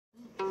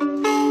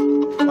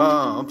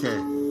Ah, okay.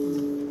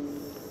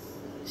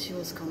 She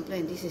was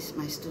complaining. This is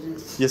my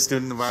student. Your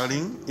student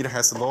violin, it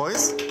has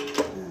noise.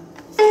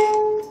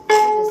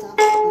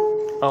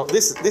 Oh,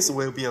 this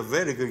will be a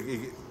very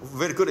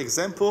good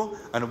example,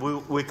 and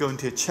we're going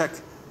to check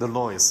the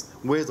noise,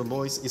 where the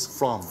noise is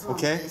from.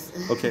 Okay,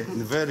 okay,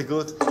 very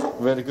good,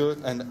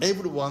 and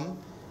everyone,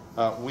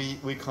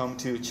 we come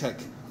to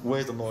check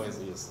where the noise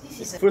is.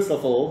 First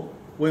of all,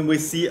 when we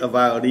see a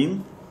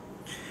violin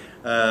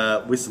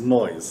with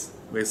noise,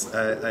 with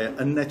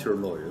unnatural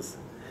noise,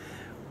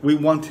 we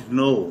want to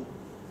know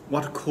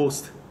what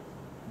caused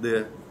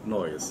the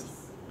noise.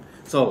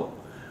 So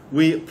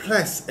we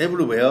press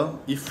everywhere.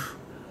 If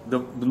the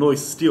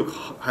noise still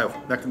have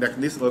like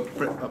this,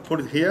 put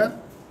it here.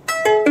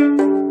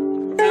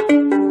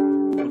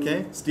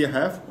 Okay, still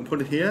have,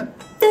 put it here.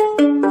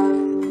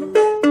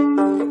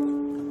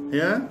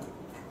 Here.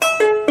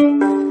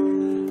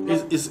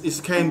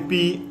 It can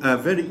be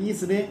very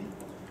easily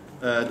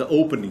the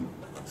opening.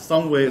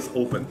 Somewhere is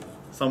open.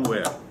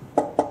 Somewhere.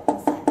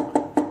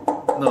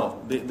 No,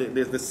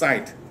 the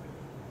side.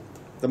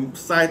 The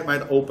side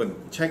might open.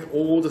 Check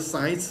all the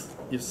sides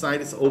if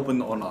side is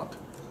open or not.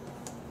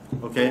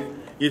 Okay,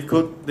 it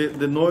could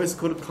the noise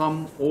could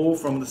come all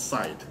from the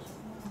side.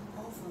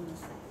 All from the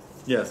side.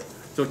 Yes.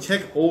 So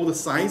check all the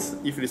sides.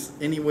 If it is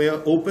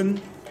anywhere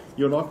open,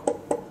 you're not.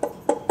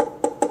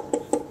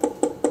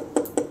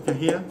 You can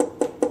hear.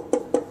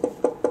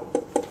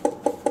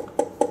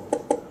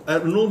 A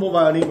normal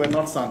violin will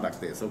not sound like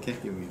this. Okay,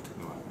 you need to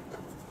know.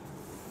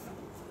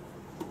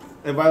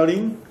 A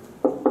violin.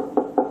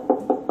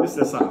 This is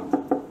the sound.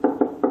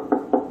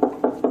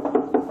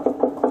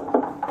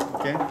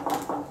 Okay.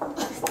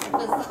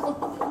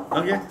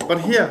 Okay, but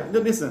here,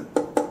 listen.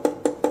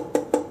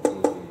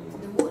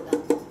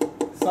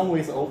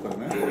 Somewhere is open.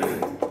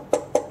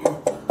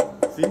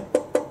 See?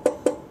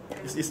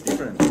 It's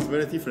different. It's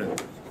very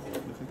different.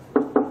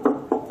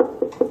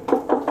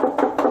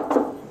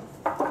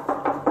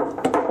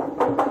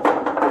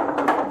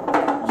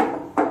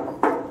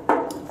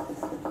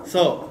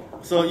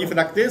 So if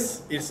like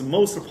this, it's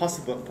most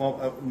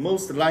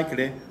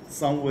likely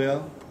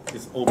somewhere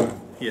is open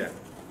here.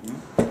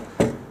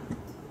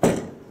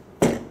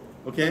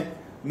 Okay,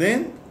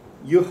 then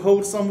you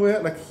hold somewhere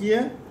like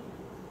here,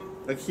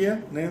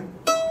 then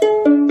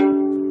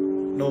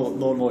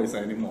no noise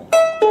anymore.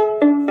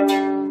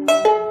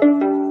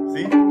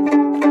 See?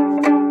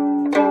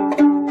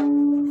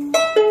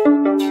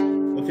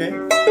 Okay.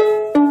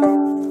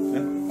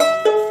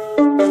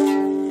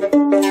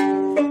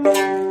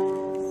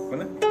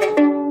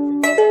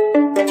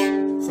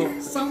 So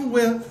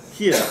somewhere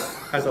here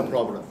has a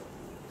problem.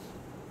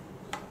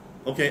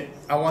 Okay,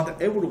 I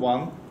want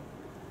everyone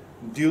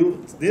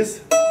do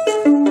this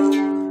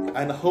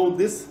and hold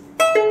this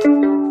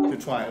to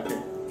try.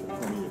 Okay,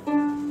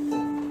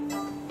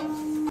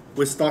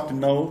 we start to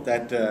know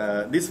that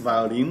this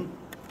violin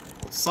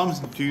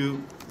something to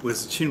do with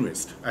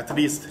Chinrest, at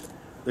least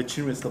the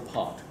Chinrest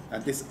part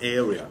at this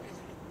area.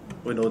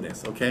 We know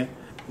this. Okay,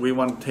 we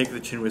want to take the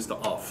Chinrest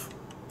off.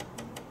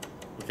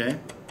 Okay,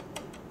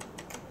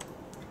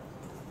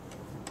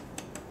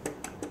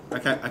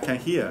 I can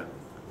hear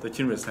the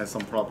Chinrest has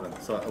some problem,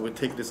 so I will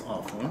take this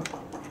off.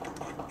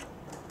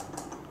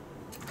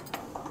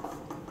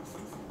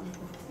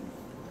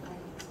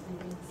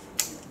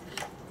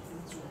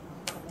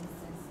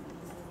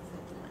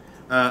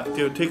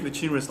 To take the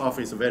Chinrest off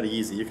is very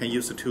easy. You can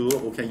use a tool,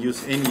 or can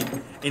use any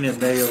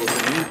nails,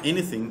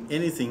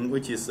 anything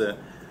which is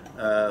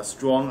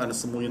strong and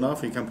smooth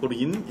enough. You can put it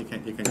in. You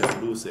can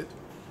just lose it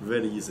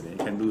very easily. You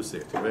can lose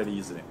it very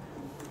easily.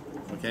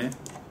 Okay.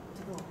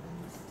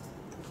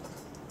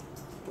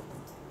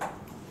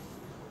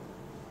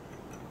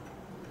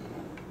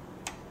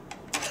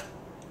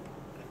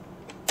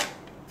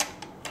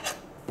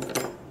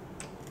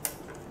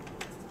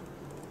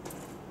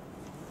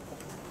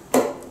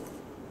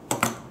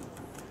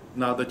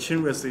 Now the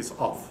Chinrest is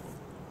off.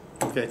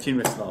 Okay,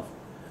 Chinrest off.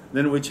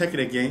 Then we check it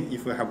again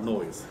if we have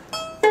noise.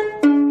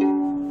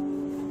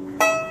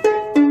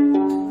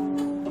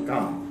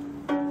 Gone.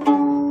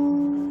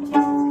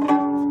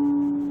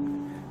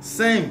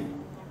 Same,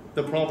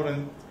 the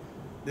problem,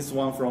 this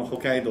one from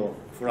Hokkaido,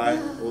 fly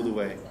all the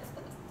way.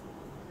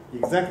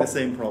 Exactly the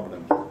same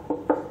problem.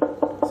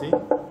 See?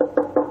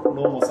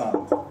 Normal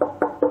sound.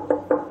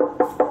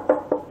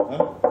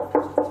 Huh?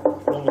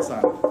 Normal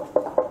sound.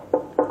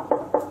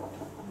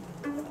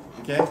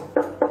 Okay?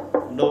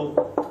 No.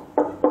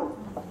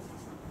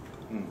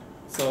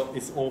 So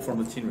it's all from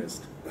the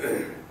Chinrest.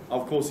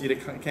 Of course, it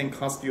can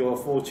cost you a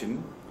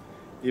fortune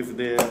if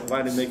the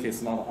violin maker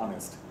is not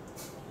honest.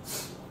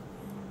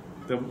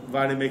 The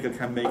violin maker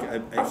can make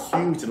a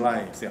huge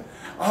lie. Say,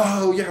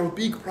 oh, you have a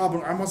big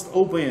problem, I must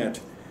open it.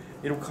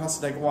 It will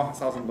cost like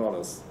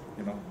 $1,000.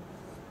 You know,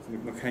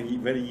 it can be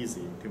very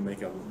easy to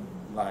make a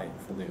lie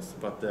for this.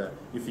 But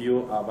if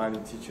you are a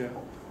violin teacher,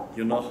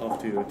 you know how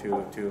to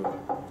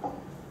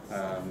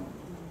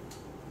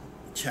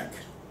check,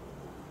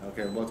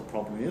 okay, what the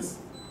problem is.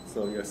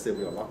 So you save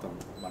you a lot of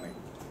money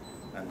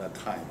and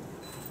time.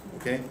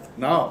 Okay,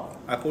 now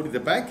I put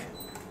it back.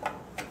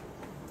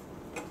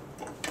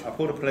 I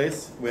put a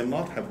place will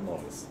not have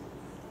noise.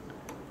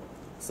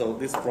 So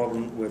this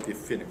problem will be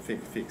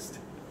fixed.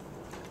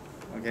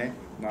 Okay,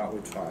 now we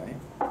try.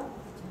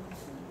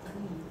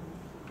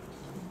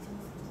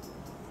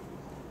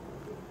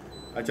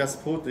 I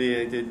just put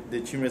the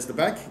Chinrest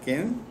back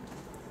again.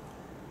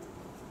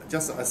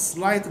 Just a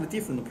slightly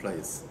different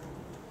place.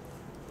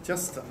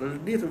 Just a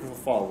little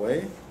far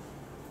away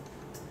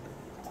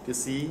to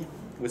see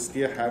we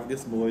still have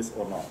this noise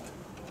or not.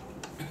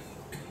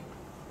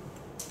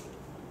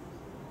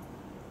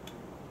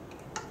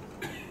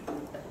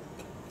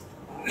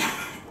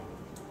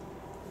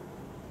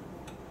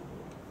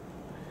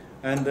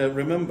 And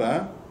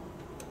remember,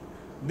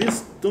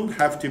 this don't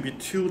have to be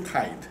too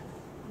tight.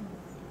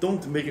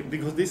 Don't make it,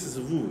 because this is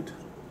wood.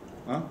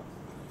 Huh?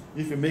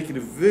 If you make it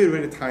very,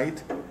 very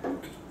tight,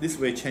 this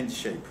will change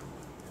shape.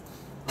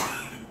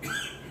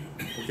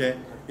 Okay,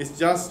 it's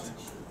just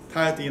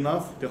tight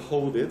enough to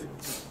hold it.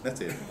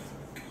 That's it.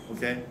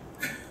 Okay.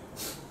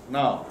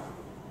 Now,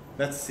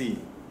 let's see.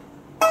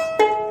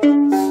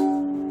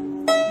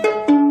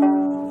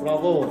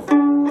 Bravo.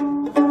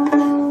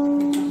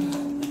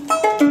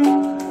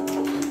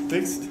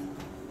 Fixed.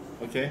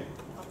 Okay.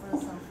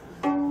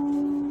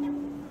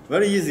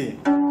 Very easy,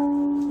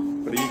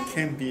 but it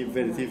can be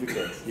very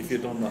difficult if you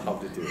don't know how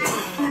to do it.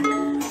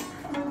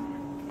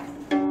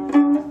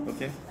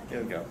 Okay,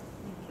 here we go.